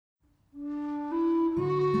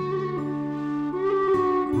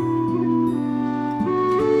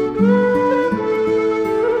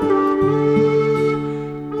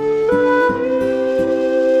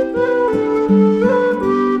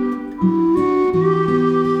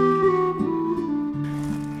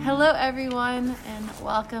everyone, and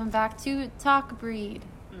welcome back to Talk Breed.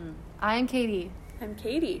 I am Katie. I'm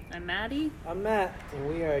Katie. I'm Maddie. I'm Matt, and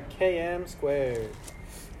we are KM Squared.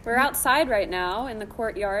 We're outside right now in the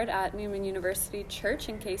courtyard at Newman University Church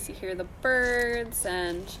in case you hear the birds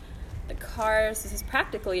and the cars. This is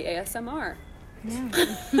practically ASMR. Yeah.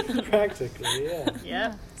 Practically, yeah.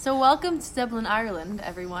 Yep. So welcome to Dublin, Ireland,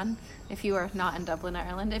 everyone. If you are not in Dublin,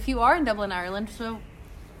 Ireland. If you are in Dublin, Ireland, so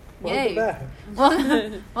yay. Welcome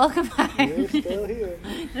back. Welcome back. We're still here.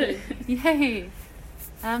 Yay.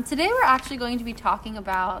 Today we're actually going to be talking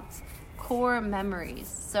about core memories.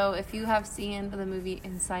 So if you have seen the movie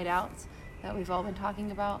Inside Out that we've all been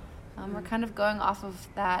talking about, we're kind of going off of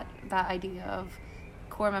that idea of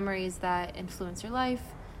core memories that influence your life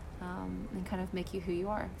and kind of make you who you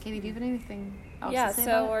are. Katie, do you have anything else to say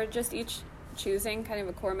about it? We're just each choosing kind of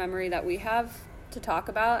a core memory that we have to talk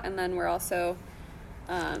about, and then we're also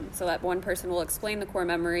so that one person will explain the core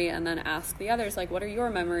memory and then ask the others, like, what are your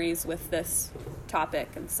memories with this topic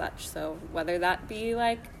and such? So whether that be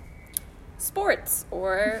like sports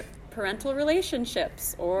or parental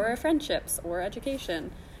relationships or friendships or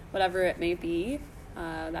education, whatever it may be,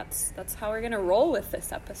 that's how we're going to roll with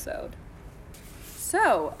this episode.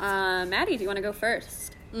 So, Maddie, do you want to go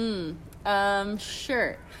first?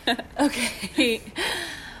 Sure. Okay.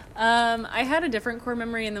 I had a different core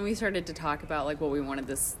memory, and then we started to talk about like what we wanted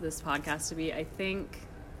this podcast to be. I think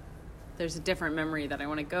there's a different memory that I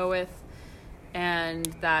want to go with, and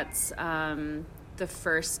that's the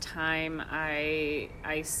first time I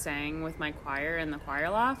sang with my choir in the choir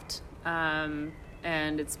loft, and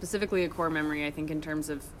it's specifically a core memory, I think, in terms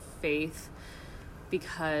of faith,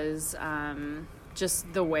 because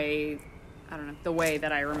just the way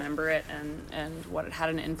that I remember it and what it had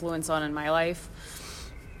an influence on in my life.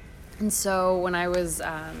 And so when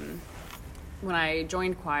I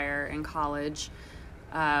joined choir in college,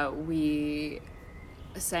 we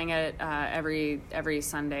sang it every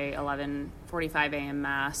Sunday, 11:45 a.m.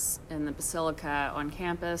 Mass in the Basilica on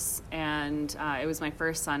campus, and it was my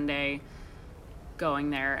first Sunday going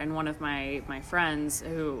there, and one of my friends,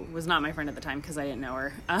 who was not my friend at the time because I didn't know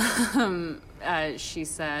her, she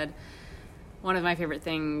said, one of my favorite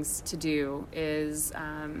things to do is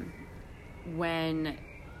when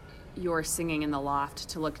you're singing in the loft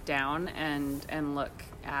to look down and look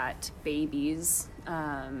at babies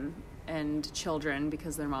and children,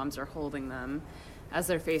 because their moms are holding them as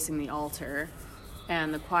they're facing the altar,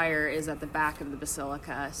 and the choir is at the back of the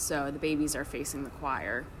basilica, so the babies are facing the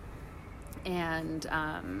choir, and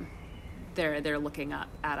they're looking up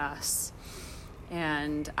at us.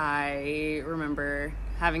 And I remember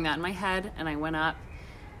having that in my head, and I went up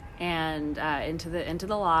and into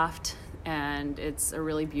the loft, and it's a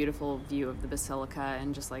really beautiful view of the basilica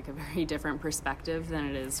and just like a very different perspective than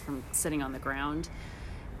it is from sitting on the ground.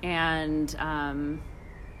 And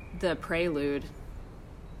the prelude,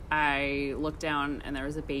 I looked down and there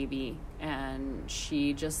was a baby, and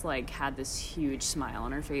she just like had this huge smile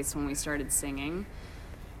on her face when we started singing,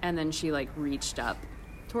 and then she like reached up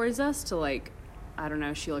towards us to like, I don't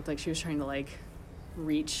know, she looked like she was trying to like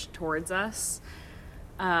reach towards us.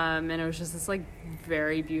 And it was just this like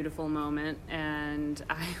very beautiful moment, and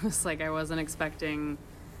I was like, I wasn't expecting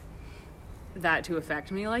that to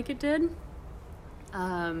affect me like it did.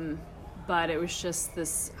 But it was just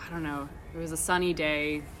this, I don't know, it was a sunny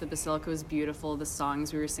day, the basilica was beautiful, the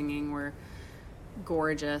songs we were singing were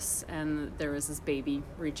gorgeous, and there was this baby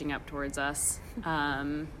reaching up towards us.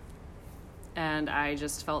 And I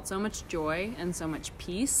just felt so much joy and so much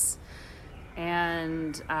peace.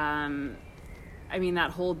 And I mean,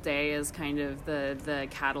 that whole day is kind of the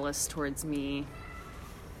catalyst towards me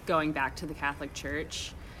going back to the Catholic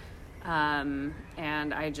Church. And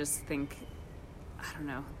I just think, I don't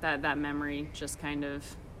know, that memory just kind of,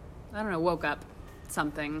 I don't know, woke up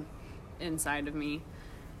something inside of me.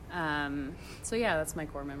 So yeah, that's my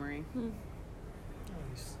core memory.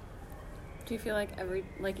 Nice. Do you feel like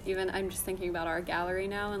even I'm just thinking about our gallery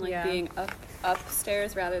now and like Yeah. being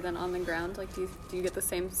upstairs rather than on the ground, like do you get the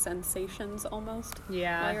same sensations almost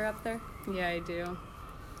Yeah. while you're up there? Yeah, I do.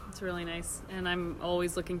 It's really nice. And I'm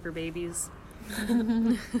always looking for babies.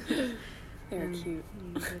 They're cute.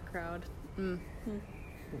 The crowd.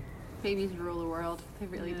 Babies rule the world. They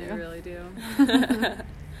really They do. really do.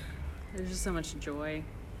 There's just so much joy.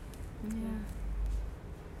 Yeah.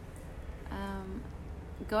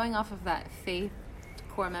 Going off of that faith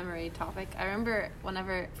core memory topic, I remember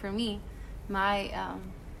whenever, for me, my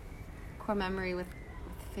core memory with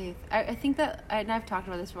faith, I think that, and I've talked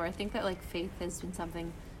about this before, I think that like faith has been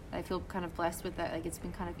something that I feel kind of blessed with, that like it's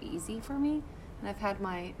been kind of easy for me, and I've had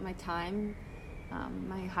my time,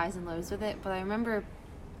 my highs and lows with it. But I remember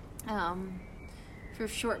For a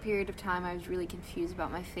short period of time, I was really confused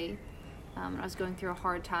about my faith. I was going through a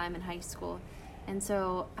hard time in high school. And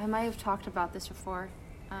so I might have talked about this before,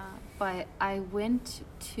 but I went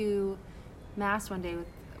to Mass one day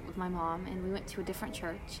with my mom, and we went to a different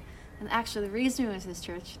church. And actually, the reason we went to this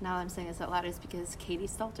church, now that I'm saying this out loud, is because Katie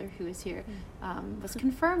Stalter, who is here, was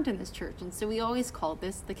confirmed in this church. And so we always called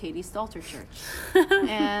this the Katie Stalter Church.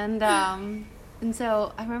 And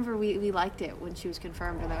so I remember we liked it when she was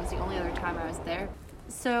confirmed, and that was the only other time I was there.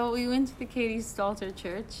 So we went to the Katie Stalter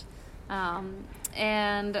Church,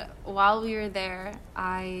 and while we were there,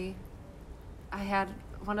 I had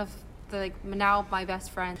one of the, now my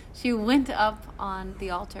best friend. She went up on the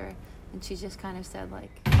altar, and she just kind of said, like,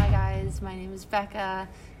 "Hi guys, my name is Becca.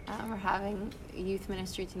 We're having youth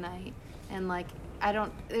ministry tonight." And like,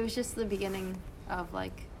 it was just the beginning of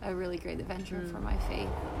like a really great adventure for my faith.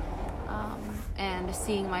 And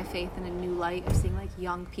seeing my faith in a new light, of seeing like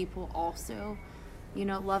young people also,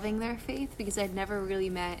 loving their faith, because I'd never really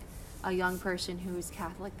met a young person who was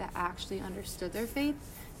Catholic that actually understood their faith.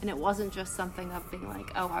 And it wasn't just something of being like,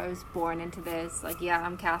 oh, I was born into this, like, yeah,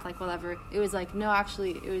 I'm Catholic, whatever. It was like, no,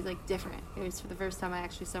 actually, it was like different. It was for the first time I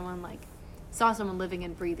actually saw someone living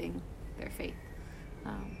and breathing their faith.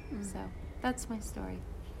 So that's my story.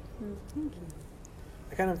 Thank you.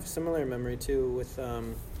 I kind of similar memory too with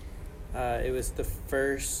it was the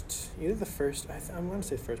first, I want to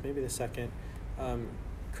say first, maybe the second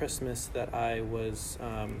Christmas that I was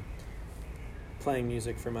playing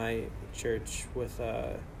music for my church with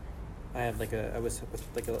I was with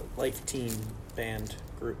like a life team band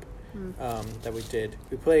group that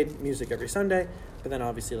we played music every Sunday, but then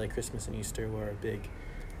obviously like Christmas and Easter were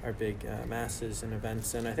our big masses and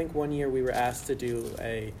events. And I think one year we were asked to do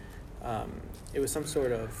it was some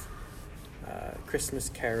sort of Christmas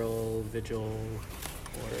carol vigil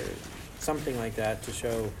or something like that to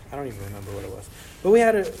show. I don't even remember what it was, but we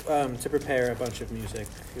had to prepare a bunch of music.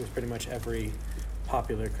 It was pretty much every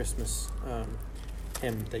popular Christmas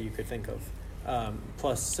hymn that you could think of,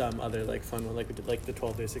 plus some other like fun one, like we did like the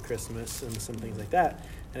 12 Days of Christmas and some things like that.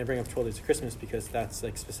 And I bring up 12 Days of Christmas because that's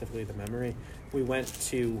like specifically the memory. We went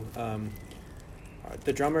to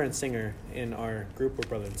the drummer and singer in our group were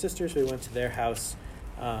brother and sisters. We went to their house.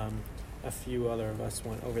 A few other of us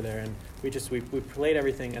went over there, and we played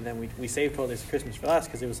everything, and then we saved 12 Days of Christmas for last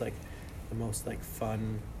because it was like the most like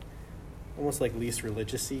fun, almost like least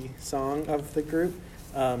religious-y song of the group.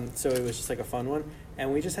 So it was just like a fun one,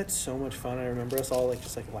 and we just had so much fun. I remember us all like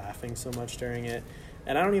just like laughing so much during it,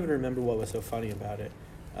 and I don't even remember what was so funny about it.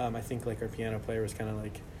 I think like our piano player was kind of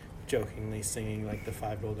like jokingly singing like the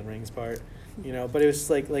 5 golden rings part, but it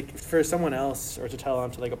was like for someone else or to tell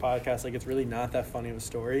onto like a podcast, like it's really not that funny of a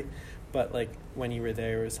story, but like when you were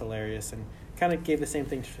there it was hilarious and kind of gave the same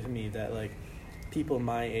thing to me, that like people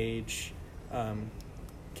my age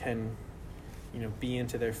can be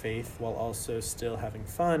into their faith while also still having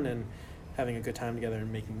fun and having a good time together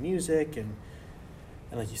and making music and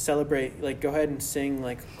like you celebrate, like go ahead and sing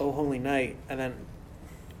like "Oh Holy Night" and then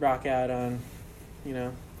rock out on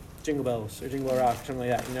Jingle Bells or Jingle Bell Rock or something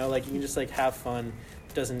like that, like you can just like have fun.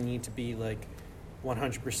 It doesn't need to be like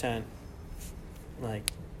 100%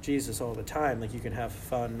 like Jesus all the time. Like you can have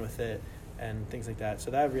fun with it and things like that.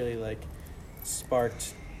 So that really like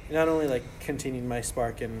sparked, not only like continued my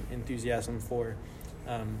spark and enthusiasm for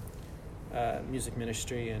music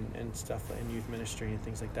ministry and stuff and youth ministry and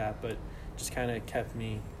things like that, but just kind of kept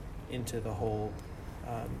me into the whole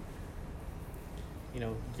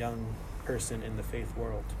young person in the faith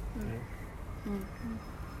world.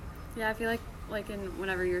 Yeah, I feel like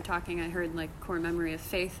whenever you were talking, I heard like core memory of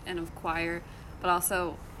faith and of choir, but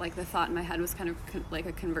also like the thought in my head was kind of like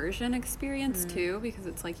a conversion experience too, because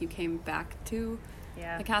it's like you came back to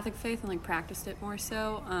the Catholic faith and like practiced it more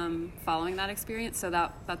so following that experience. So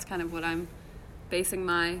that's kind of what I'm basing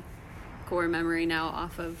my core memory now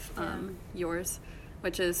off of yours,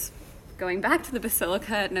 which is going back to the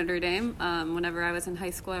Basilica at Notre Dame. Whenever I was in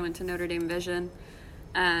high school, I went to Notre Dame Vision,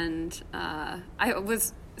 and I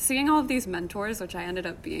was seeing all of these mentors, which I ended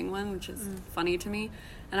up being one, which is funny to me.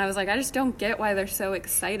 And I was like, I just don't get why they're so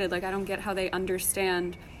excited. Like, I don't get how they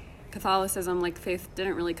understand Catholicism. Like, faith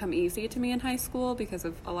didn't really come easy to me in high school because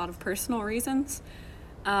of a lot of personal reasons.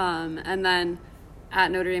 And then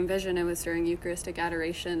at Notre Dame Vision, it was during Eucharistic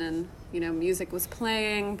adoration, and, music was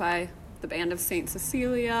playing by the band of St.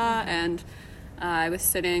 Cecilia, and I was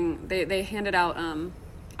sitting, they handed out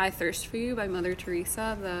I Thirst for You by Mother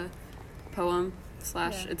Teresa, the poem /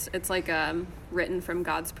 it's like written from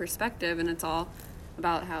God's perspective, and it's all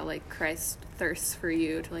about how like Christ thirsts for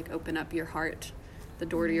you to like open up your heart the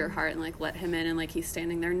door to your heart and like let him in, and like he's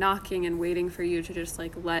standing there knocking and waiting for you to just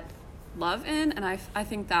like let love in. And I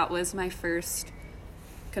think that was my first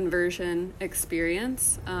conversion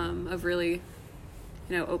experience, of really,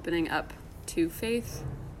 opening up to faith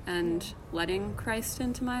and letting Christ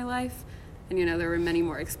into my life. And there were many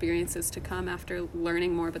more experiences to come after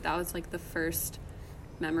learning more, but that was like the first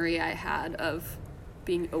memory I had of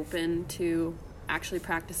being open to actually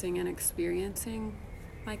practicing and experiencing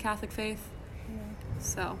my Catholic faith.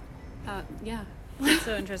 So yeah. It's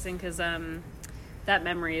so interesting because that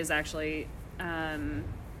memory is actually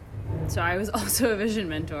so I was also a vision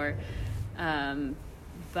mentor,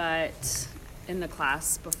 but in the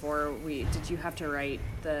class before did you have to write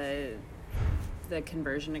the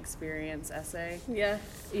conversion experience essay?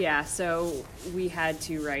 Yeah, so we had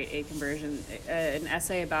to write an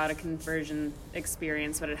essay about a conversion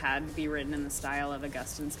experience, but it had to be written in the style of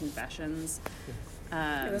Augustine's Confessions.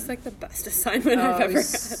 It was like the best assignment I've ever had.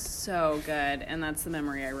 So good, and that's the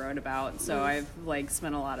memory I wrote about. So I've like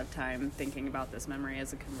spent a lot of time thinking about this memory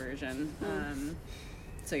as a conversion.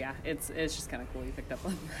 So yeah, it's just kind of cool you picked up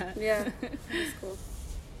on that. Yeah, that's cool.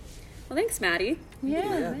 Well, thanks, Maddie.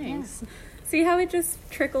 Yeah, thanks. See how it just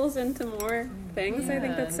trickles into more things? Yeah. I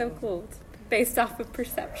think that's so cool. It's based off of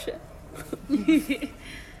perception.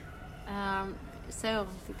 So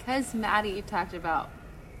because Maddie talked about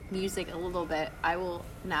music a little bit, I will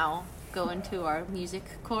now go into our music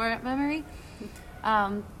core memory.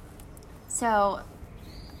 So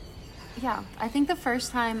yeah, I think the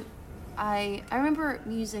first time I remember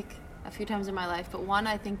music a few times in my life, but one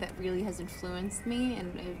I think that really has influenced me,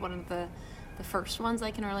 and one of the first ones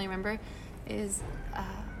I can really remember is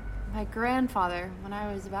my grandfather. When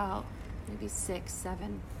I was about maybe 6,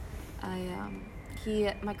 7,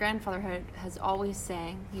 my grandfather has always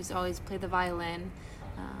sang. He's always played the violin,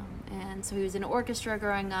 and so he was in an orchestra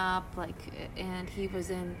growing up, and he was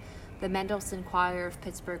in the Mendelssohn Choir of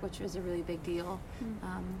Pittsburgh, which was a really big deal.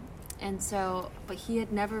 And so, but he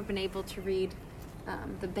had never been able to read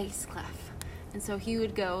the bass clef, and so he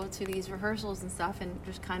would go to these rehearsals and stuff and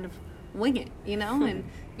just kind of wing it, and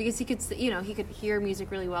because he could hear music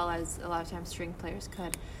really well, as a lot of times string players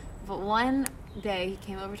could. But one day he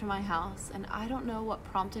came over to my house, and I don't know what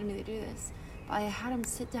prompted me to do this, but I had him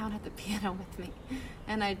sit down at the piano with me,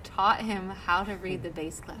 and I taught him how to read the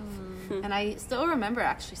bass clef. And I still remember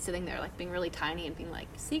actually sitting there, like being really tiny and being like,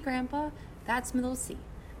 "See, Grandpa, that's middle C.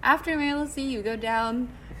 After middle C, you go down,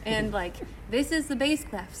 and this is the bass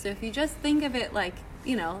clef. So if you just think of it like,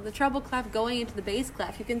 the treble clef going into the bass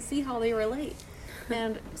clef, you can see how they relate."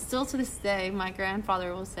 And still to this day, my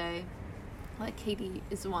grandfather will say, Katie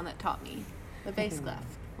is the one that taught me the bass clef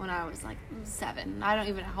when I was 7. I don't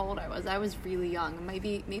even know how old I was. I was really young,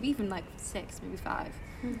 maybe even 6, maybe 5.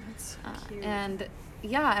 That's cute. And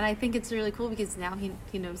yeah, and I think it's really cool because now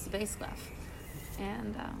he knows the bass clef.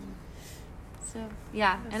 And so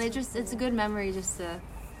yeah, and it's a good memory just to.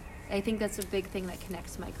 I think that's a big thing that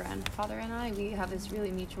connects my grandfather and I. We have this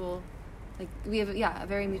really mutual, we have a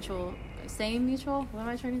very mutual, what am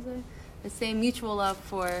I trying to say? The same mutual love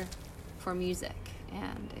for music,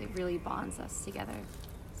 and it really bonds us together.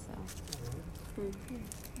 So.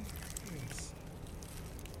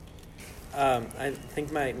 I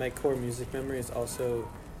think my core music memory is also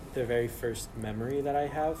the very first memory that I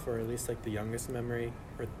have, or at least the youngest memory,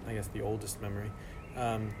 or I guess the oldest memory,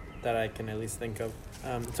 that I can at least think of.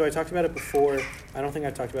 So I talked about it before. I don't think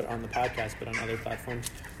I talked about it on the podcast, but on other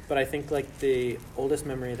platforms. But I think the oldest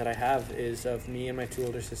memory that I have is of me and my 2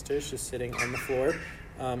 older sisters just sitting on the floor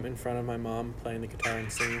in front of my mom playing the guitar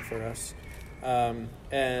and singing for us.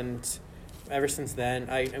 And ever since then,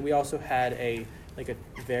 and we also had a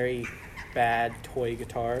very bad toy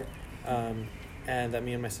guitar, and that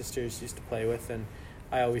me and my sisters used to play with, and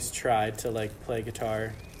I always tried to play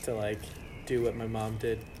guitar to do what my mom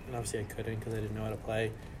did, and obviously I couldn't because I didn't know how to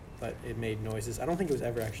play, but it made noises. I don't think it was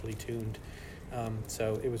ever actually tuned,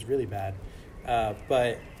 so it was really bad.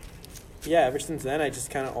 But yeah, ever since then I just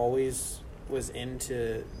kind of always was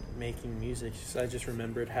into making music. So I just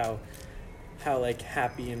remembered how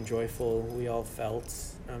happy and joyful we all felt,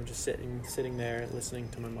 just sitting there listening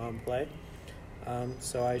to my mom play.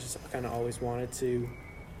 So I just kind of always wanted to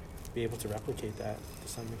be able to replicate that to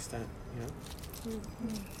some extent,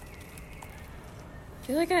 Mm-hmm. I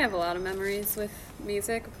feel like I have a lot of memories with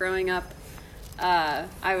music. Growing up,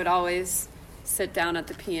 I would always sit down at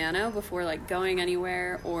the piano before going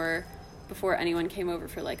anywhere or before anyone came over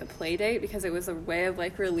for a play date, because it was a way of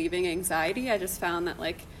relieving anxiety. I just found that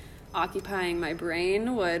occupying my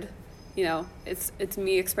brain would, it's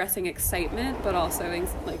me expressing excitement, but also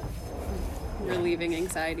relieving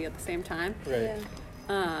anxiety at the same time. Right.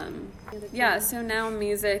 Yeah, so now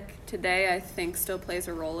music today I think still plays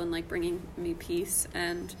a role in like bringing me peace,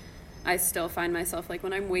 and I still find myself like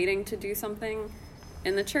when I'm waiting to do something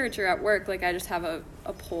in the church or at work, like I just have a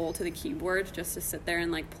pull to the keyboard just to sit there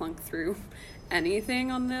and like plunk through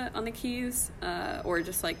anything on the keys, or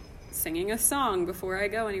just like singing a song before I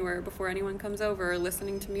go anywhere, before anyone comes over, or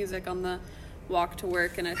listening to music on the walk to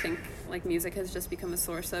work. And I think like music has just become a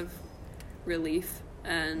source of relief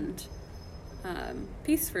and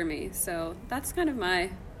peace for me. So that's kind of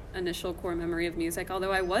my initial core memory of music,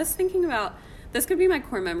 although I was thinking about this could be my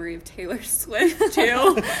core memory of Taylor Swift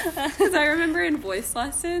too, because I remember in voice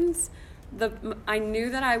lessons I knew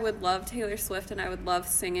that I would love Taylor Swift and I would love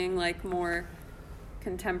singing like more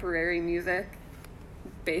contemporary music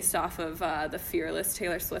based off of the Fearless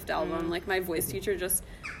Taylor Swift album. Like my voice teacher just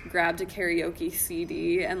grabbed a karaoke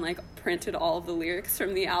CD and like printed all of the lyrics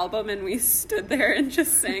from the album, and we stood there and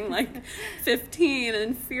just sang like 15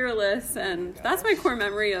 and Fearless, and that's my core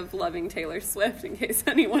memory of loving Taylor Swift, in case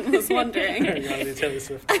anyone was wondering. You want to do Taylor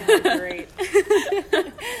Swift? Great.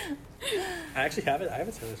 I actually have it. I have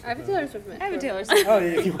a Taylor Swift. I have a Taylor Swift. I have a Taylor Swift. Oh,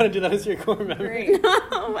 if you want to do that as your core memory? Great.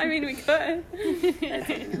 No, I mean we could.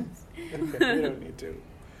 Okay, we don't need to.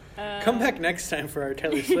 Come back next time for our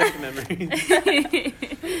Taylor Swift memories.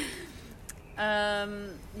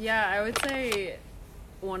 Yeah, I would say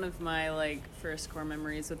one of my like first core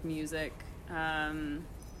memories with music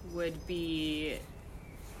would be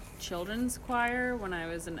children's choir when I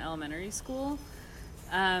was in elementary school.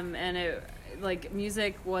 And it like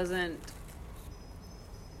music wasn't,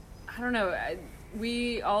 I don't know,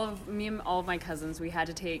 me and all of my cousins, we had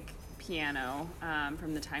to take piano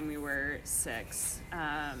from the time we were 6,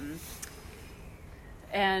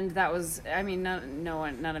 and that was, I mean,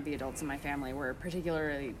 none of the adults in my family were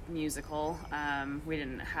particularly musical. We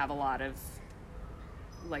didn't have a lot of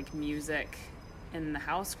like music in the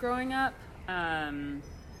house growing up,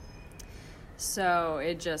 so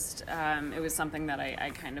it just it was something that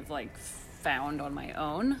I kind of like found on my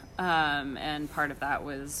own, and part of that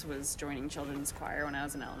was joining children's choir when I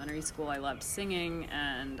was in elementary school. I loved singing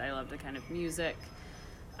and I loved the kind of music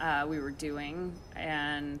we were doing,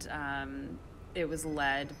 and it was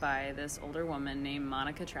led by this older woman named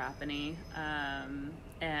Monica Trapani,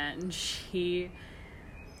 and she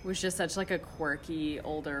was just such like a quirky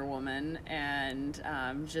older woman, and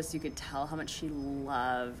just you could tell how much she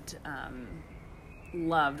loved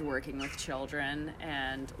working with children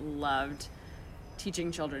and loved teaching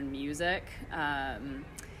children music,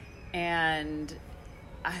 and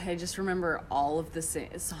I just remember all of the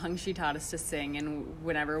songs she taught us to sing, and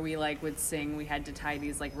whenever we like would sing, we had to tie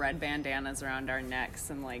these like red bandanas around our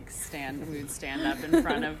necks and like we would stand up in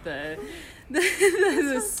front of the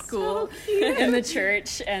school in the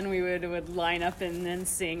church, and we would line up and then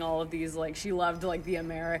sing all of these, like she loved like the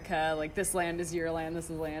America, like this land is your land,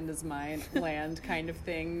 this land is my land kind of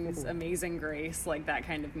things, Amazing Grace, like that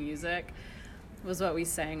kind of music was what we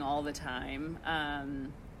sang all the time.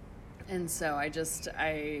 And so I just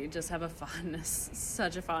have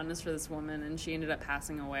such a fondness for this woman, and she ended up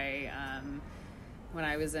passing away when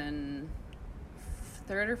I was in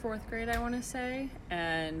 3rd or 4th grade, I want to say,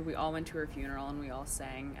 and we all went to her funeral and we all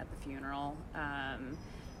sang at the funeral, and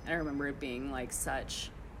I remember it being like such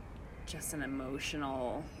just an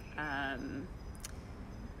emotional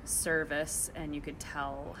service, and you could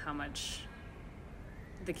tell how much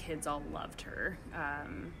the kids all loved her.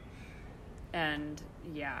 And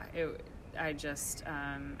yeah, I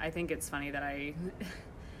think it's funny that I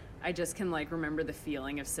just can like remember the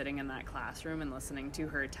feeling of sitting in that classroom and listening to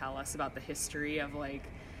her tell us about the history of like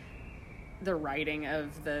the writing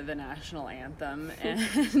of the national anthem,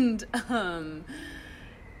 and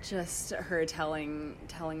just her telling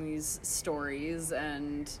these stories,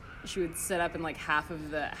 and she would sit up and like half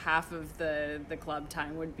of the club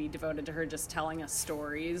time would be devoted to her just telling us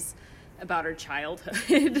stories about her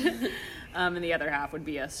childhood, and the other half would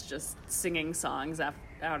be us just singing songs out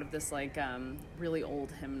of this like really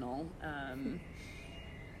old hymnal.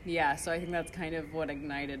 Yeah, so I think that's kind of what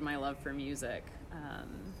ignited my love for music,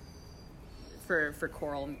 for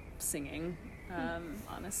choral singing,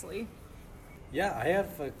 honestly. Yeah, I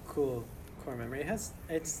have a cool core memory.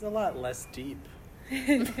 It's a lot less deep.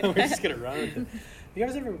 We're just gonna run with it. Have you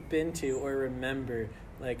guys ever been to or remember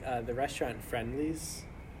like the restaurant Friendly's?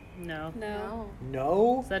 No.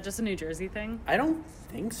 No? Is that just a New Jersey thing? I don't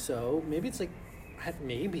think so. Maybe it's like,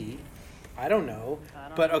 maybe. I don't know.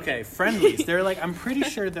 But know. okay, Friendly's. They're like, I'm pretty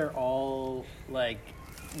sure they're all like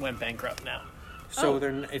went bankrupt now. So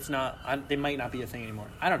it's not. They might not be a thing anymore.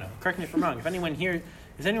 I don't know. Correct me if I'm wrong. If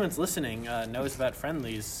anyone's listening knows about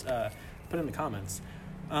Friendly's, put it in the comments.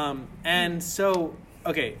 And so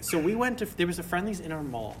okay, so we went to, there was a Friendly's in our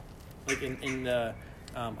mall, like in the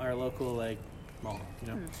our local like mall, you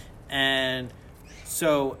know, and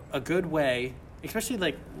so a good way, especially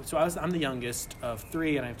like, so I'm the youngest of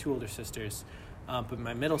 3, and I have 2 older sisters, but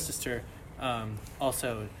my middle sister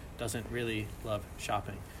also doesn't really love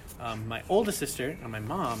shopping. My oldest sister and my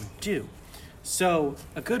mom do. So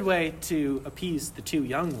a good way to appease the 2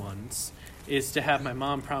 young ones is to have my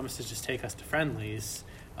mom promise to just take us to Friendly's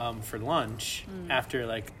for lunch after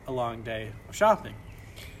like a long day of shopping.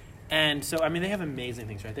 And so, I mean, they have amazing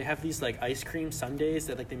things, right? They have these like ice cream sundaes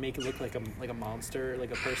that like they make it look like a monster,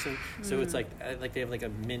 like a person. So it's like they have like a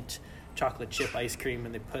mint chocolate chip ice cream,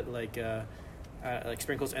 and they put like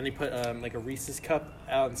sprinkles, and they put like a Reese's cup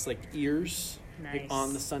out, and it's like ears like,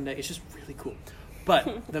 on the sundae. It's just really cool.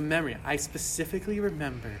 But the memory, I specifically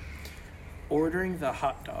remember ordering the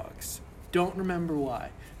hot dogs. Don't remember why,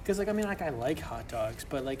 because like, I mean, like I like hot dogs,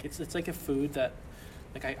 but like it's like a food that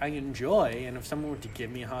like I enjoy, and if someone were to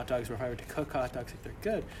give me hot dogs, or if I were to cook hot dogs, like they're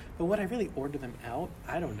good. But would I really order them out?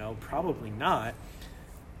 I don't know, probably not.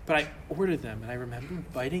 But I ordered them, and I remember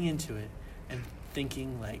biting into it and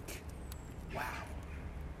thinking like, wow,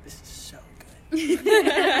 this is so good.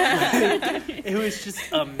 It was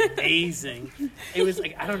just amazing. It was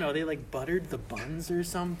like, I don't know, they like buttered the buns or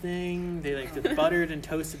something. They like did buttered and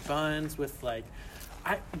toasted buns with like,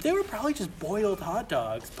 they were probably just boiled hot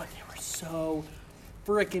dogs, but they were so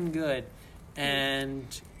freaking good. And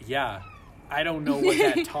yeah, I don't know what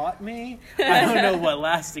that taught me. I don't know what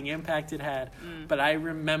lasting impact it had, but I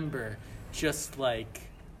remember just like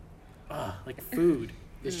food.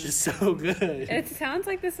 It's just so good. It sounds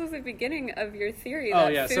like this was the beginning of your theory Oh,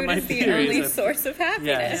 that yeah, food so my is the theory only is source of happiness.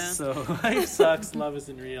 Yes, so life sucks, love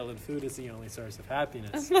isn't real, and food is the only source of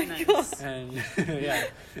happiness. Oh my God. And yeah,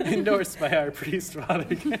 endorsed by our priest,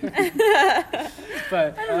 Father Gary.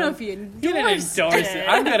 But I don't know if he he didn't endorse it.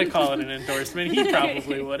 I'm gonna call it an endorsement. He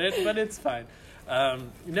probably wouldn't, but it's fine.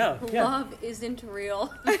 No, yeah. Love isn't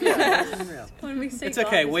real. Yeah, it isn't real. When we say It's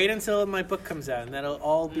okay. love is- Wait until my book comes out, and that'll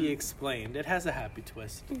all be explained. It has a happy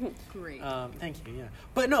twist. Great. Thank you. Yeah,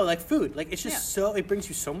 but no, like food, like it's just so. It brings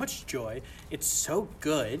you so much joy. It's so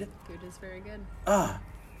good. Food is very good.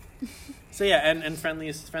 So yeah, and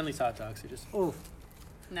Friendly's hot dogs are just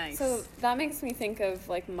Nice. So that makes me think of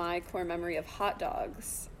like my core memory of hot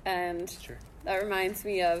dogs, and sure. that reminds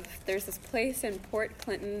me of, there's this place in Port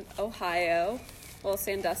Clinton, Ohio, well,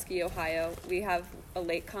 Sandusky, Ohio. We have a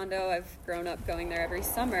lake condo. I've grown up going there every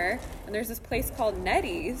summer, and there's this place called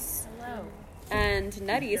Nettie's, Hello. and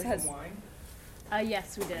Nettie's has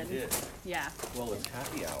Yes, we did. did. Yeah. Well, it's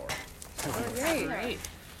happy hour. Great.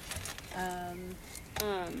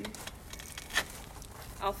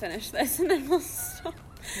 I'll finish this and then we'll stop.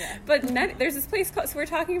 Yeah. But there's this place called, so we're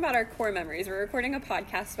talking about our core memories. We're recording a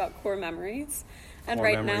podcast about core memories. And Core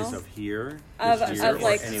right memories now, of here, of this year, or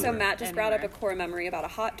like, so anywhere. Matt just brought up a Anywhere. core memory about a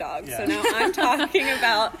hot dog. Yeah. So now I'm talking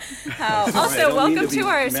about how, I also don't mean welcome be to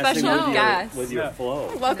our messing special with your- guest. with your Yeah.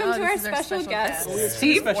 flow. Welcome No, to our this is our special special guest, guest. Yeah.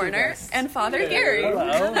 Steve Special Warner guest. and Father Gary. Hello.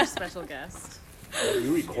 Another special guest. Are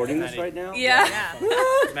you recording this Maddie. right now? Yeah.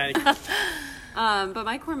 Maddie. But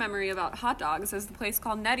my core memory about hot dogs is the place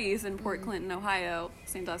called Nettie's in Port Clinton, Ohio,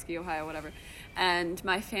 Sandusky, Ohio, whatever. And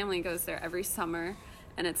my family goes there every summer,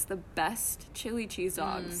 and it's the best chili cheese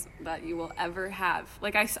dogs that you will ever have.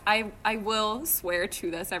 Like, I will swear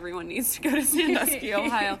to this. Everyone needs to go to Sandusky,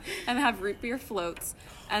 Ohio, and have root beer floats.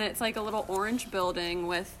 And it's like a little orange building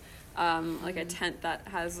with like a tent that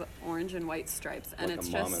has orange and white stripes. And Like it's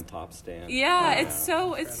a just... mom and pop stand. Yeah, it's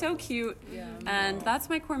so cute. Yeah. And that's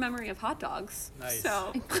my core memory of hot dogs. Nice.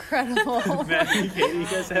 So, Incredible. Maddie, Katie, you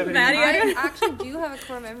guys have any? Maddie, I actually do have a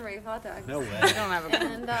core memory of hot dogs. No way. I don't have a core.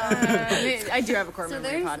 And I do have a core So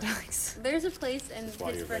memory of there's- hot dogs. there's a place in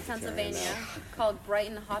why you're Pittsburgh, vegetarian Pennsylvania called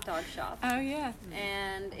Brighton Hot Dog Shop. oh yeah.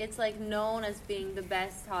 And it's like known as being the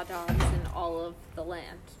best hot dogs in all of the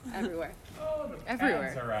land, everywhere.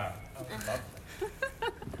 Everywhere.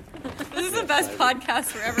 This is the best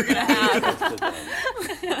podcast we're ever gonna have.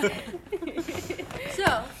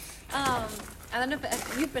 So, I don't know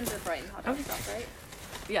if you've been to the Brighton Hot Dog Shop, right?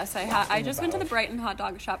 Yes, I just went to the Brighton hot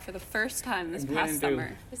dog shop for the first time this past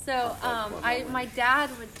summer. So, my dad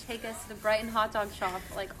would take us to the Brighton Hot Dog Shop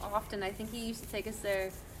like often. I think he used to take us there.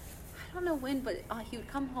 I don't know when, but he would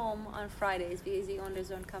come home on Fridays because he owned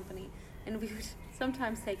his own company, and we would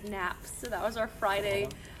sometimes take naps. So that was our Friday,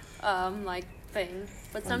 like thing.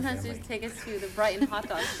 But sometimes he would take us to the Brighton Hot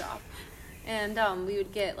Dog Shop, and we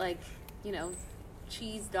would get like,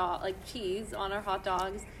 cheese on our hot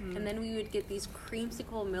dogs, and then we would get these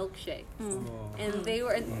creamsicle milkshakes, and they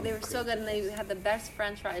were so good, and they had the best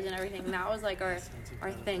French fries and everything. And that was like our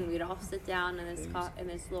thing. We'd all sit down in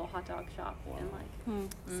this little hot dog shop, and like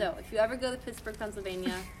so. If you ever go to Pittsburgh,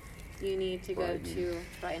 Pennsylvania, you need to go to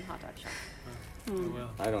Brighton Hot Dog Shop.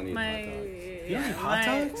 I don't eat hot dogs. You don't eat hot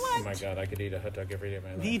dogs? Oh my god, I could eat a hot dog every day of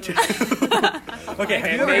my life. Me too.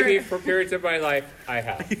 Okay, And maybe for periods of my life, I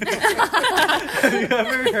have. have you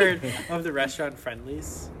ever heard of the restaurant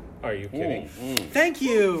Friendly's? Are you kidding? Thank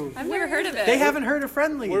you. I've never heard of it. They haven't heard of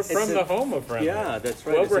Friendly's. We're from the home of Friendly. Yeah, that's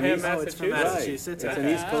right. Wilbraham, It's an East- it's from Massachusetts. Massachusetts. It's an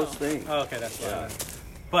East Coast thing. Oh, okay, that's why.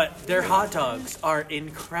 But their hot dogs are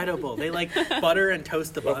incredible. They like butter and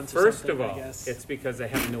toast the Well, buns. first or of something, all, I guess. it's because they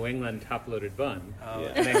have a New England top-loaded bun, Oh,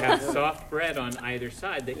 and they have soft bread on either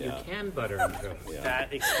side that you can butter and toast. Yeah.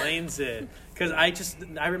 That explains it. Because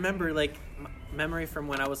I remember like memory from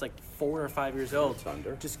when I was like 4 or 5 years old.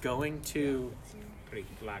 Thunder. Just going to Pretty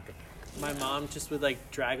black. my mom just would like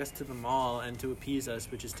drag us to the mall and to appease us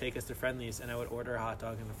would just take us to Friendly's, and I would order a hot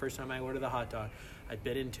dog, and the first time I ordered the hot dog I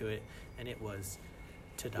bit into it and it was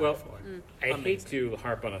to die Well, for. I hate to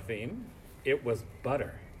harp on a theme. It was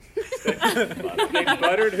butter. They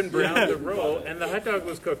buttered and browned the roll, and the hot dog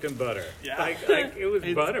was cooked in butter. Yeah. Like it was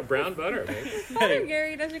butter, brown butter. Maybe.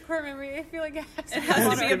 Gary, does your core memory? I feel like it has to It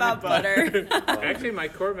has to be about butter. Actually, my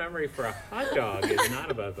core memory for a hot dog is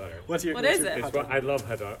not about butter. What What is it? It's what I love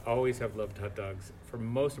hot dog. Always have loved hot dogs. For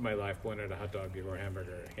most of my life, wanted a hot dog before a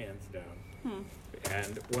hamburger, hands down.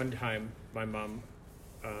 And one time, my mom,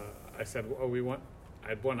 I said,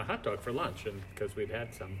 I'd want a hot dog for lunch, and because we'd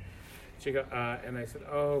had some. She go, and I said,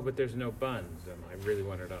 oh, but there's no buns, and I really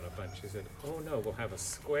wanted on a bun. She said, oh no, we'll have a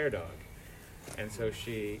square dog. And so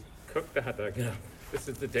she cooked the hot dog. Now, this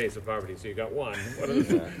is the days of poverty, so you got one of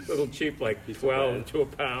those little cheap, like 12 to a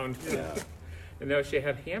pound. Yeah. And now she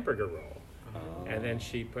had hamburger roll. And then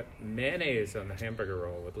she put mayonnaise on the hamburger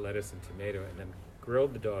roll with lettuce and tomato, and then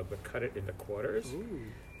grilled the dog, but cut it into quarters,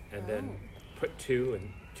 and then put two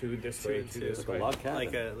this way, two this It's a way. log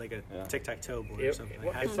cabin. like a Yeah. tic-tac-toe board or something.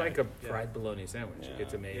 It's like a fried bologna sandwich. Yeah.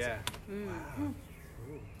 It's amazing. Yeah. Wow.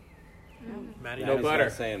 Maddie, No Maddie's butter.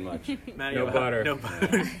 Not saying much. Maddie, No butter. No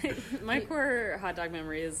butter. My core hot dog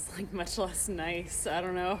memory is like much less nice. I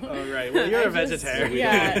don't know. Oh, right. Well, you're a vegetarian.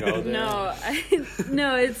 Yeah, don't go there.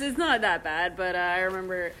 no, it's not that bad. But I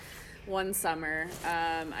remember one summer,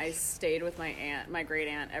 I stayed with my great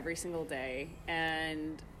aunt every single day,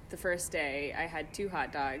 and the first day I had 2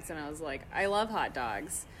 hot dogs, and I was like, I love hot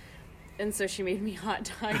dogs. And so she made me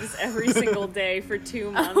hot dogs every single day for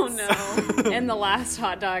 2 months. Oh no. And the last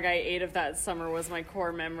hot dog I ate of that summer was my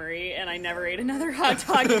core memory, and I never ate another hot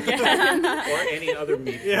dog again. Or any other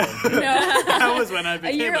meat. Yeah. form. That was when I A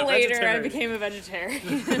became year later, I vegetarian. became a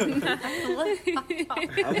vegetarian.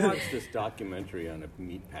 I watched this documentary on a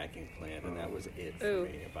meat packing plant, and that was it for Ooh.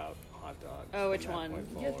 me about hot dogs. Oh, which from that one?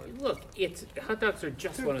 point Yeah, forward. look, hot dogs are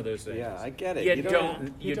just one of those things. Yeah, I get it. You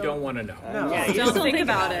don't want to know. I know. Yeah, you don't think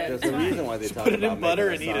about it. There's a reason why they talk put it in about butter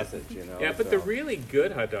making and a eat it. sausage, you know. Yeah, but so. the really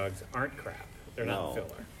good hot dogs aren't crap. They're not No.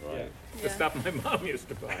 filler. Right. The stuff my mom used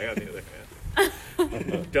to buy, on the other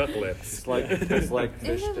hand. Duck lips. It's like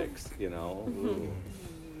fish sticks, you know. Ooh.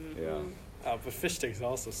 Yeah. Oh, but fish sticks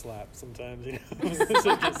also slap sometimes, you know. Those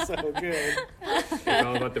are just so good. It's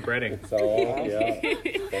all about the breading. So, yeah.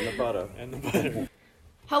 And the butter. And the butter.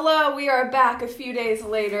 Hello, we are back a few days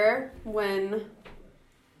later when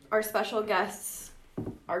our special guests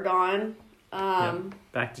are gone.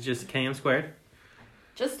 Back to just KM squared.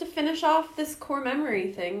 Just to finish off this core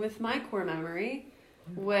memory thing with my core memory,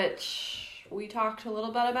 which we talked a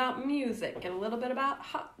little bit about music and a little bit about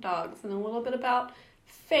hot dogs and a little bit about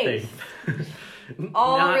faith.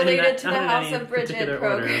 All Not in related that- to the not in House any of Bridget particular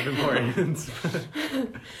order of program. importance.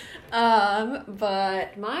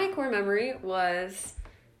 But my core memory was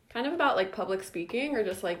kind of about like public speaking or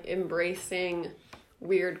just like embracing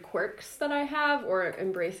weird quirks that I have or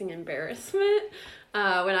embracing embarrassment.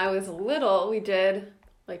 When I was little, we did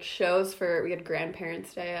like shows we had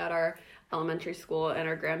grandparents' day at our elementary school, and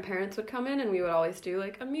our grandparents would come in and we would always do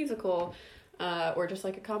like a musical or just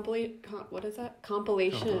like a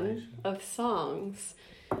compilation of songs.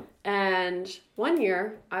 And one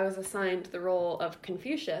year I was assigned the role of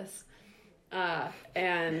Confucius,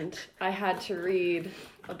 and I had to read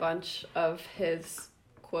a bunch of his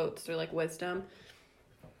quotes or like wisdom,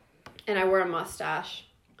 and I wore a mustache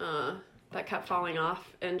that kept falling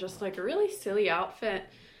off and just like a really silly outfit.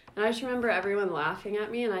 And I just remember everyone laughing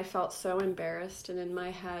at me, and I felt so embarrassed and in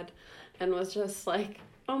my head and was just like,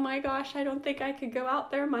 oh my gosh, I don't think I could go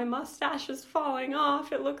out there. My mustache is falling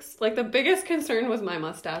off. It looks like the biggest concern was my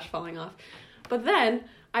mustache falling off. But then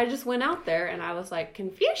I just went out there and I was like,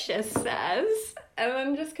 Confucius says, and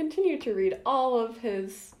then just continued to read all of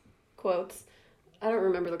his quotes. I don't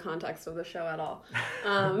remember the context of the show at all.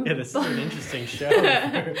 Yeah, this is an interesting show.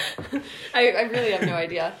 I really have no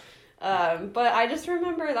idea. But I just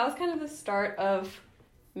remember that was kind of the start of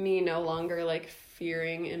me no longer like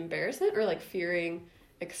fearing embarrassment or like fearing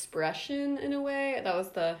expression in a way. That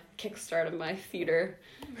was the kickstart of my theater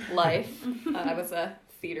life. I was a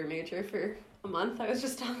theater major for a month. I was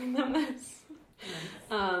just telling them this.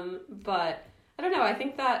 But I don't know. I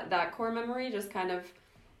think that core memory just kind of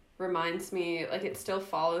reminds me, like it still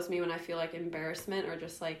follows me when I feel like embarrassment or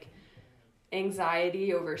just like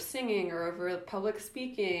anxiety over singing or over public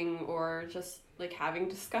speaking or just like having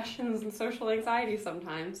discussions and social anxiety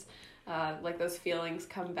sometimes. Like those feelings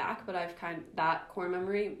come back, but that core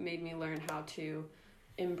memory made me learn how to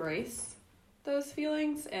embrace those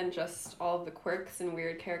feelings and just all of the quirks and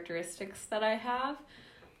weird characteristics that I have.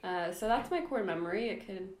 So that's my core memory. It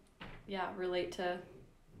can, relate to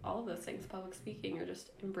all of those things, public speaking or just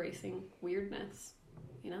embracing weirdness,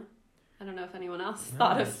 you know? I don't know if anyone else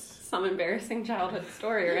thought of some embarrassing childhood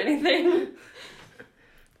story or anything.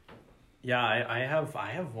 Yeah, I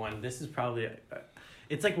have one. This is probably,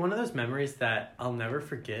 it's like one of those memories that I'll never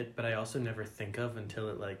forget, but I also never think of until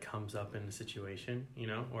it like comes up in a situation, you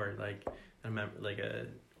know, or like a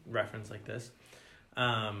reference like this.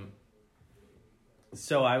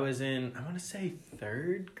 So I was in, I want to say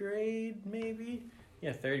 3rd grade, maybe.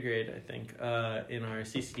 Yeah, 3rd grade, I think, in our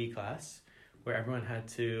CCD class, where everyone had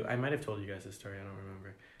to, I might have told you guys this story, I don't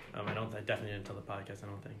remember. I definitely didn't tell the podcast, I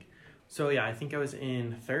don't think. So yeah, I think I was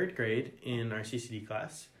in 3rd grade in our CCD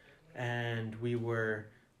class, and we were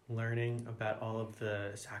learning about all of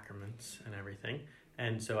the sacraments and everything.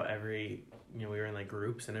 And so we were in like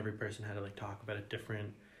groups, and every person had to like talk about a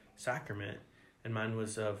different sacrament, and mine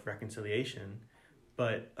was of reconciliation.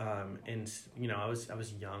 But I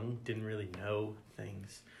was young, didn't really know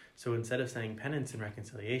things. So instead of saying penance and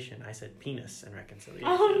reconciliation, I said penis and reconciliation.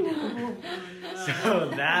 Oh no. So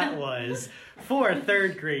that was, for a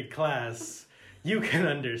 3rd grade class, you can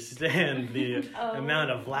understand the amount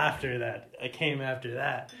of laughter that came after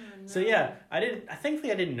that. Oh, no. So yeah,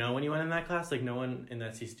 thankfully I didn't know anyone in that class. Like no one in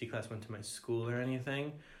that CCD class went to my school or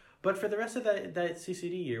anything. But for the rest of that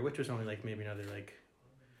CCD year, which was only like maybe another like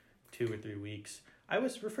 2 or 3 weeks, I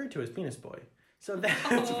was referred to as Penis Boy. So that's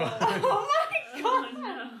fun. Oh my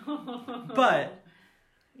god! But,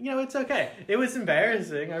 it's okay. It was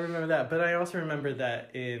embarrassing, I remember that. But I also remember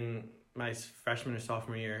that in my freshman or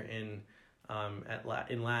sophomore year in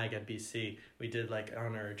LAG at BC, we did like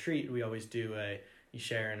on our retreat, we always do you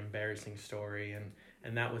share an embarrassing story.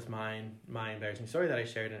 And that was my embarrassing story that I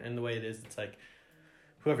shared. And the way it is, it's like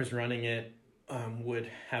whoever's running it would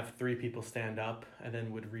have 3 people stand up and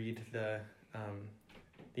then would read the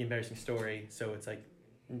embarrassing story. So it's like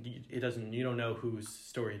you don't know whose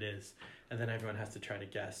story it is, and then everyone has to try to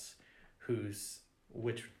guess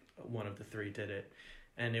which one of the 3 did it.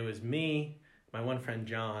 And it was me, my one friend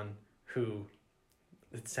John, who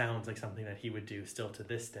it sounds like something that he would do still to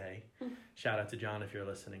this day. Shout out to John if you're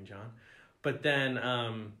listening, John. But then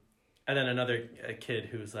and then another kid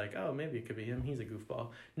who was like, oh, maybe it could be him, he's a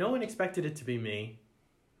goofball. No one expected it to be me.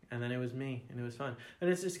 And then it was me, and it was fun. And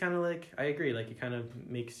it's just kind of like, I agree, like it kind of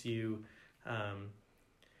makes you,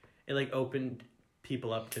 it like opened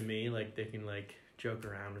people up to me, like they can like joke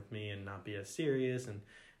around with me and not be as serious and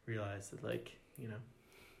realize that like,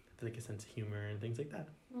 like a sense of humor and things like that.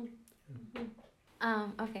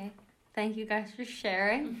 Okay. Thank you guys for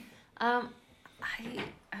sharing. I've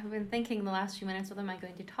been thinking the last few minutes, what am I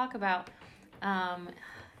going to talk about?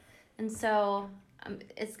 And so I'm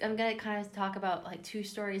gonna kind of talk about like 2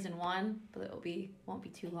 stories in one, but won't be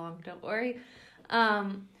too long. Don't worry.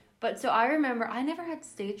 But so I remember I never had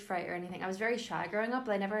stage fright or anything. I was very shy growing up,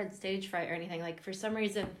 but I never had stage fright or anything. Like for some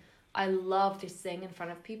reason, I love to sing in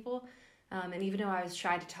front of people, and even though I was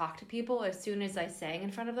shy to talk to people, as soon as I sang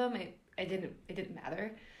in front of them, it didn't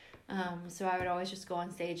matter. So I would always just go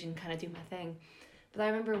on stage and kind of do my thing. But I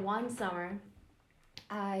remember one summer,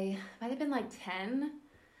 I might have been like 10.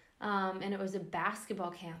 And it was a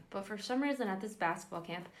basketball camp. But for some reason at this basketball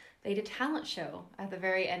camp, they did a talent show at the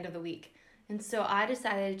very end of the week. And so I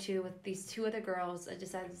decided to, with these 2 other girls, I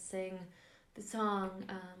decided to sing the song,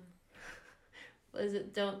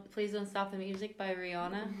 Please Don't Stop the Music by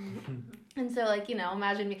Rihanna. And so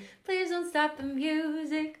imagine me, please don't stop the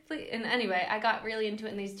music, please. And anyway, I got really into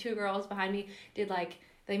it, and these 2 girls behind me did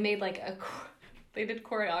they did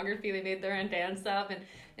choreography, they made their own dance stuff,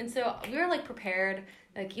 and so we were prepared,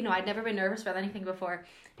 I'd never been nervous about anything before.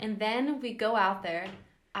 And then we go out there,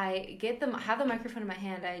 I have the microphone in my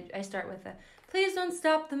hand, I start with please don't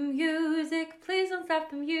stop the music, please don't stop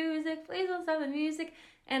the music, please don't stop the music.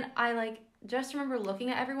 And I like just remember looking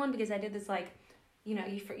at everyone because I did this like, you know,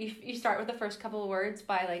 you start with the first couple of words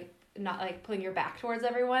by like not like putting your back towards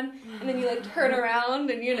everyone, and then you like turn around,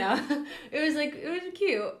 and you know, it was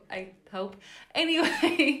cute, I hope.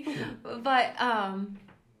 Anyway, but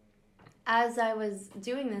as I was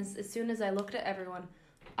doing this, as soon as I looked at everyone,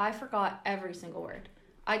 I forgot every single word.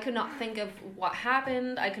 I could not think of what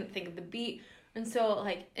happened. I couldn't think of the beat. And so,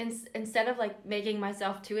 like, instead of, like, making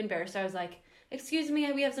myself too embarrassed, I was like, excuse me,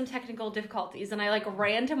 we have some technical difficulties. And I, like,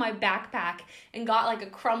 ran to my backpack and got, like, a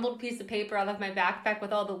crumbled piece of paper out of my backpack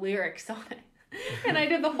with all the lyrics on it. And I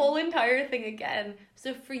did the whole entire thing again.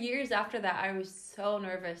 So for years after that, I was so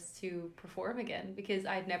nervous to perform again because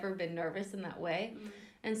I'd never been nervous in that way. Mm-hmm.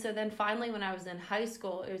 And so then finally when I was in high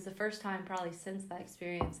school, it was the first time probably since that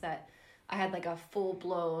experience that I had like a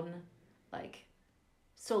full-blown like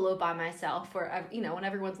solo by myself where, you know, when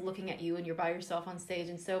everyone's looking at you and you're by yourself on stage.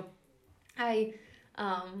 And so I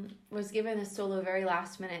was given a solo very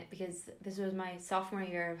last minute because this was my sophomore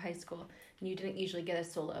year of high school, and you didn't usually get a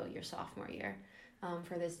solo your sophomore year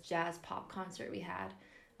for this jazz pop concert we had.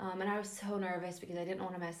 And I was so nervous because I didn't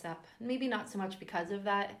want to mess up. Maybe not so much because of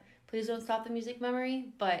that Please Don't Stop the Music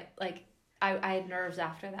memory, but like I had nerves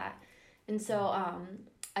after that. And so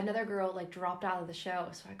another girl like dropped out of the show,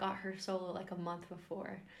 so I got her solo like a month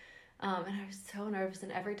before. And I was so nervous,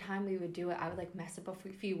 and every time we would do it, I would like mess up a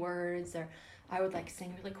few words, or I would like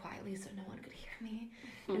sing really quietly so no one could hear me.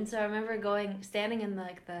 And so I remember standing in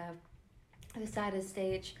like the side of the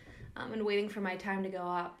stage, and waiting for my time to go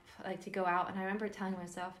up, like to go out. And I remember telling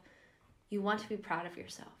myself, you want to be proud of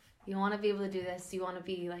yourself. You want to be able to do this. You want to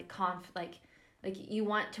be like like you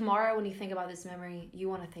want tomorrow when you think about this memory, you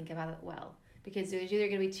want to think about it well. Because there's either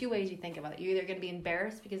going to be two ways you think about it. You're either going to be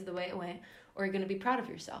embarrassed because of the way it went, or you're going to be proud of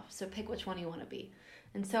yourself. So pick which one you want to be.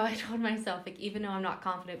 And so I told myself, like, even though I'm not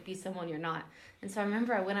confident, be someone you're not. And so I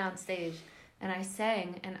remember I went on stage and I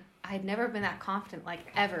sang, and I'd never been that confident, like,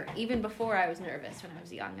 ever. Even before I was nervous when I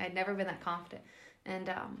was young. I'd never been that confident.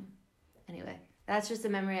 And anyway, that's just a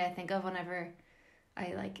memory I think of whenever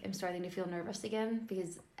I, like, am starting to feel nervous again.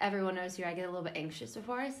 Because everyone knows here I get a little bit anxious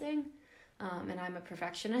before I sing. And I'm a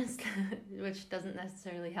perfectionist, which doesn't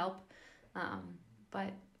necessarily help.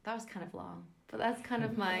 But that was kind of long. But that's kind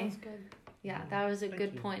of my... That was good. Yeah, that was a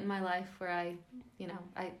good point in my life where I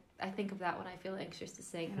think of that when I feel anxious to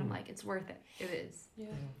sing. And I'm like, it's worth it. It is. Yeah.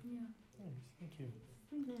 Nice. Thank you.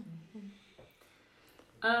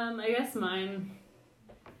 I guess mine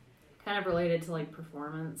kind of related to like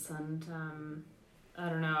performance, and I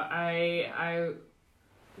don't know. I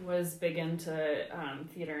was big into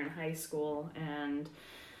theater in high school, and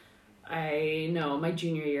I know my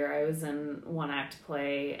junior year I was in one act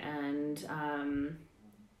play, and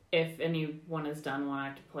if anyone has done one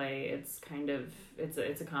act play, it's kind of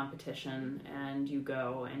it's a competition, and you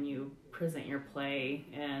go and you present your play,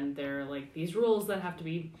 and there are like these rules that have to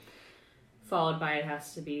be followed by. It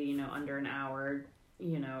has to be, under an hour.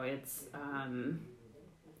 It's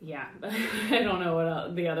yeah, I don't know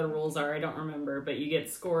what the other rules are. I don't remember, but you get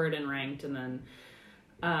scored and ranked, and then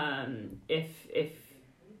if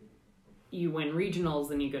you win regionals,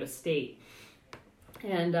 then you go to state.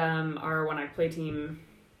 And our one act play team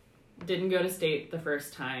didn't go to state the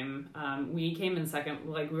first time. We came in second,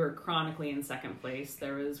 like we were chronically in second place.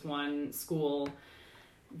 There was one school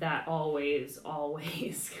that always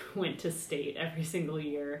went to state every single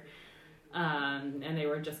year. And they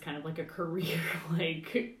were just kind of like a career,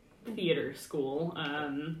 like, theater school.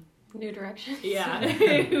 New Directions. Yeah.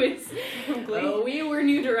 It was, we were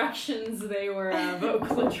New Directions. They were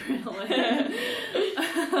Vocal Adrenaline.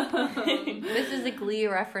 This is a Glee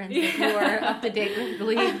reference if you are up to date with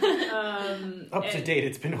Glee. Up to date,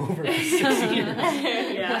 it's been over 6 years.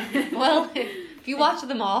 Yeah. Well, if you watch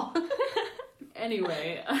them all.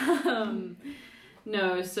 Anyway,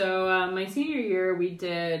 no, so my senior year we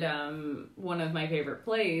did one of my favorite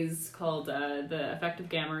plays called The Effect of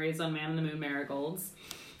Gamma Rays on Man in the Moon Marigolds,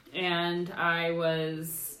 and I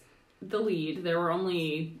was the lead. There were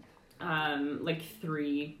only like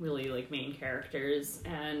three really like main characters,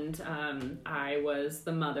 and I was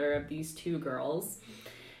the mother of these two girls.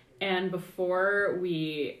 And before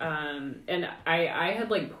we, and I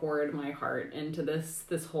had like poured my heart into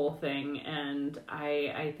this whole thing, and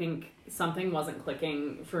I think something wasn't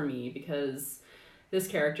clicking for me because this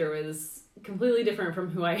character was completely different from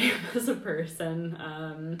who I am as a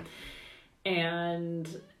person,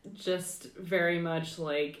 and just very much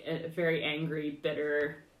like a very angry,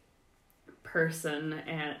 bitter person,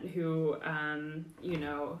 and who,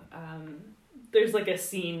 there's like a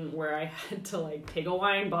scene where I had to like take a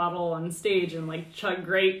wine bottle on stage and like chug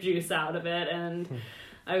grape juice out of it, and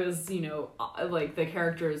I was, you know, like the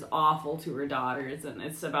character is awful to her daughters, and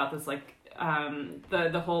it's about this like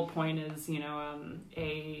the whole point is, you know,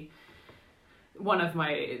 one of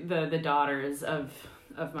the daughters of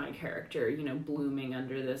my character, you know, blooming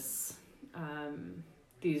under this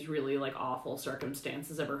these really like awful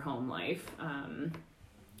circumstances of her home life,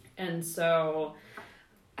 and so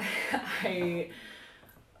I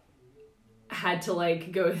had to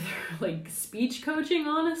like go through like speech coaching,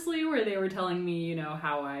 honestly, where they were telling me, you know,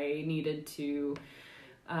 how I needed to,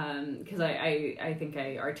 because I think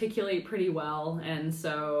I articulate pretty well, and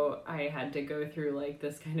so I had to go through like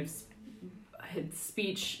this kind of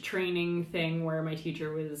speech training thing where my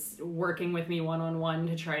teacher was working with me one-on-one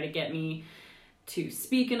to try to get me to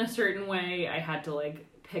speak in a certain way. I had to like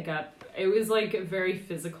pick up, it was like a very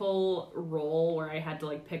physical role where I had to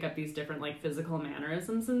like pick up these different like physical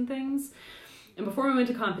mannerisms and things. And before we went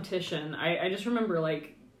to competition, I just remember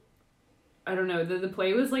like, I don't know, the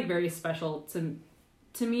play was like very special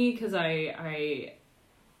to me because I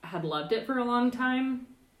had loved it for a long time,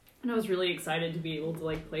 and I was really excited to be able to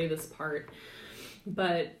like play this part.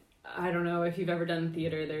 But I don't know if you've ever done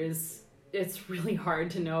theater, it's really hard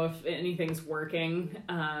to know if anything's working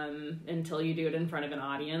until you do it in front of an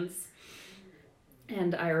audience.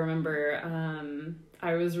 And I remember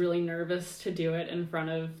I was really nervous to do it in front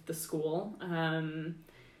of the school.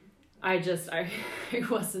 I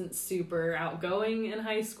wasn't super outgoing in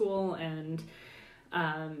high school, and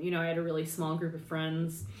you know, I had a really small group of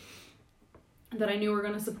friends that I knew were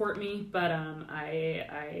going to support me, but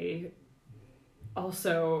I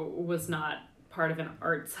also was not part of an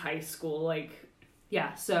arts high school. We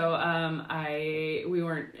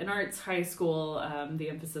weren't an arts high school. The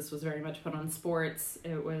emphasis was very much put on sports.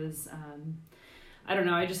 It was, I don't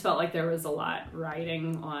know, I just felt like there was a lot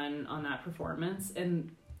riding on that performance.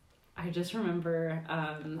 And I just remember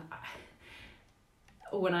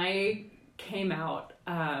when I came out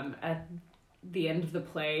at the end of the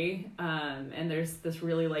play, and there's this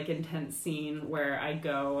really like intense scene where I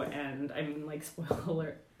go and, I mean, like,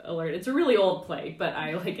 spoiler alert, it's a really old play, but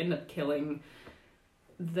I like end up killing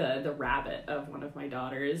the rabbit of one of my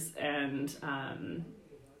daughters, and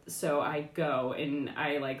so I go and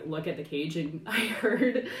I like look at the cage, and I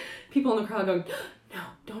heard people in the crowd going, "No,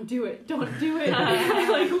 don't do it, don't do it." And I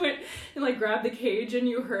like went and like grabbed the cage, and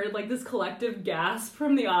you heard like this collective gasp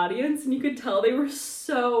from the audience, and you could tell they were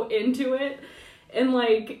so into it and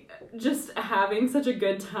like just having such a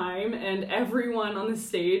good time, and everyone on the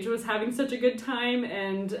stage was having such a good time.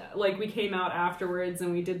 And like we came out afterwards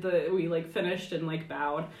and we like finished and like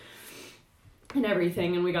bowed and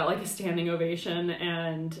everything, and we got like a standing ovation,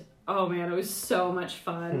 and oh man, it was so much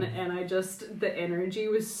fun. And the energy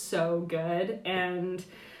was so good, and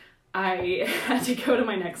I had to go to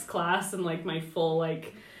my next class and like my full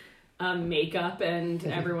like makeup, and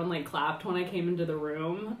everyone like clapped when I came into the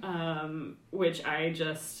room, which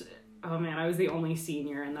oh man, I was the only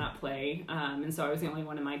senior in that play, and so I was the only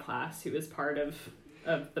one in my class who was part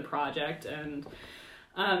of the project, and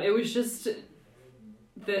it was just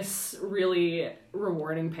this really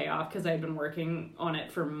rewarding payoff because I had been working on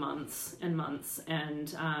it for months and months,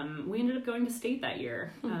 and we ended up going to state that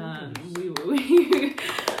year. We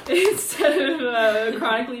instead of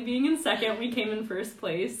chronically being in second, we came in first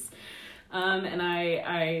place, and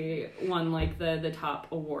I won like the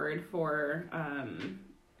top award for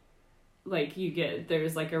like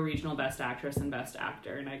there's like a regional best actress and best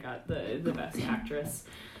actor, and I got the best actress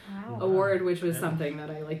award, which was something that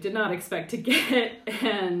I like did not expect to get.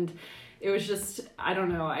 And it was just, I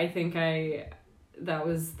don't know, I think that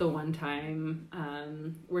was the one time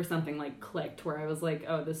where something like clicked, where I was like,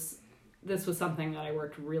 oh, this was something that I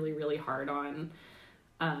worked really, really hard on,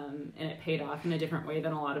 and it paid off in a different way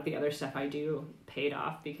than a lot of the other stuff I do paid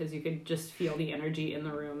off, because you could just feel the energy in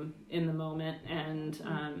the room in the moment.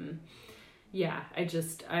 And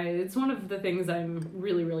it's one of the things I'm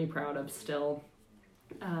really, really proud of still.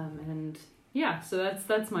 And yeah, so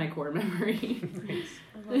that's my core memory. Nice.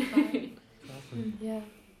 I love that. Awesome. Yeah,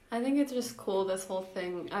 I think it's just cool, this whole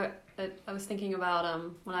thing. I was thinking about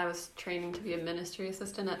when I was training to be a ministry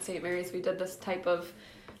assistant at St. Mary's, we did this type of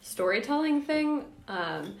storytelling thing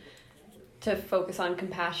to focus on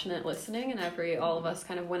compassionate listening, and all of us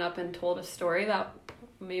kind of went up and told a story that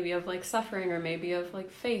maybe of like suffering or maybe of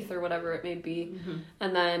like faith or whatever it may be. Mm-hmm.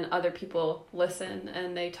 And then other people listen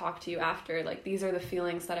and they talk to you after, like, these are the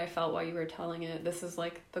feelings that I felt while you were telling it. This is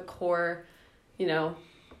like the core, you know,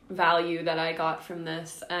 value that I got from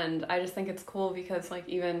this. And I just think it's cool because like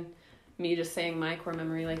even me just saying my core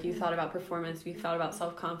memory, like you thought about performance, you thought about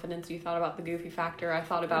self-confidence, you thought about the goofy factor, I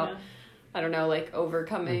thought about, I don't know, like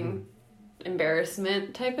overcoming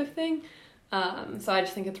embarrassment type of thing. So I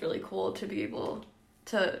just think it's really cool to be able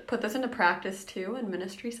to put this into practice too in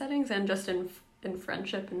ministry settings and just in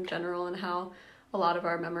friendship in general, and how a lot of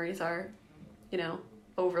our memories are, you know,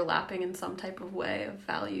 overlapping in some type of way of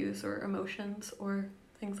values or emotions or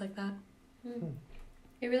things like that.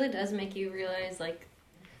 It really does make you realize, like,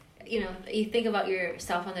 you know, you think about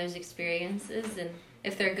yourself on those experiences, and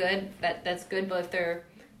if they're good, that's good, but if they're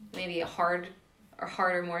maybe a hard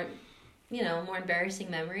or more, you know, more embarrassing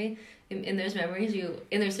memory, in those memories,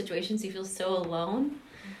 in those situations, you feel so alone.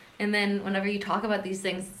 And then whenever you talk about these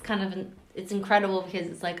things, it's kind of it's incredible, because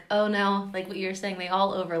it's like, oh no, like what you're saying, they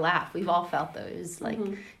all overlap. We've all felt those, like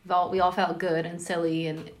we all felt good and silly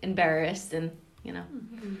and embarrassed, and you know,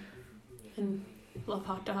 and love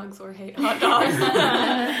hot dogs or hate hot dogs.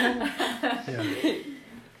 Yeah.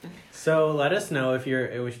 So let us know if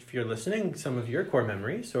you're listening, some of your core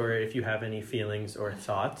memories, or if you have any feelings or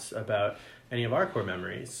thoughts about any of our core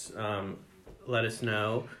memories. Let us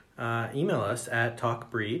know. Email us at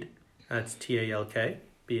talkbreed, that's TALKBHRID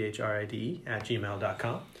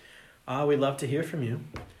 @gmail.com. We'd love to hear from you.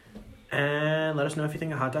 And let us know if you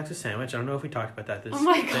think a hot dog's a sandwich. I don't know if we talked about that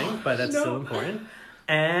thing, but that's still important.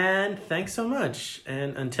 And thanks so much.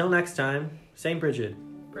 And until next time, St. Bridget.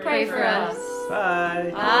 pray for us.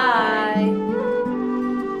 Bye. Bye.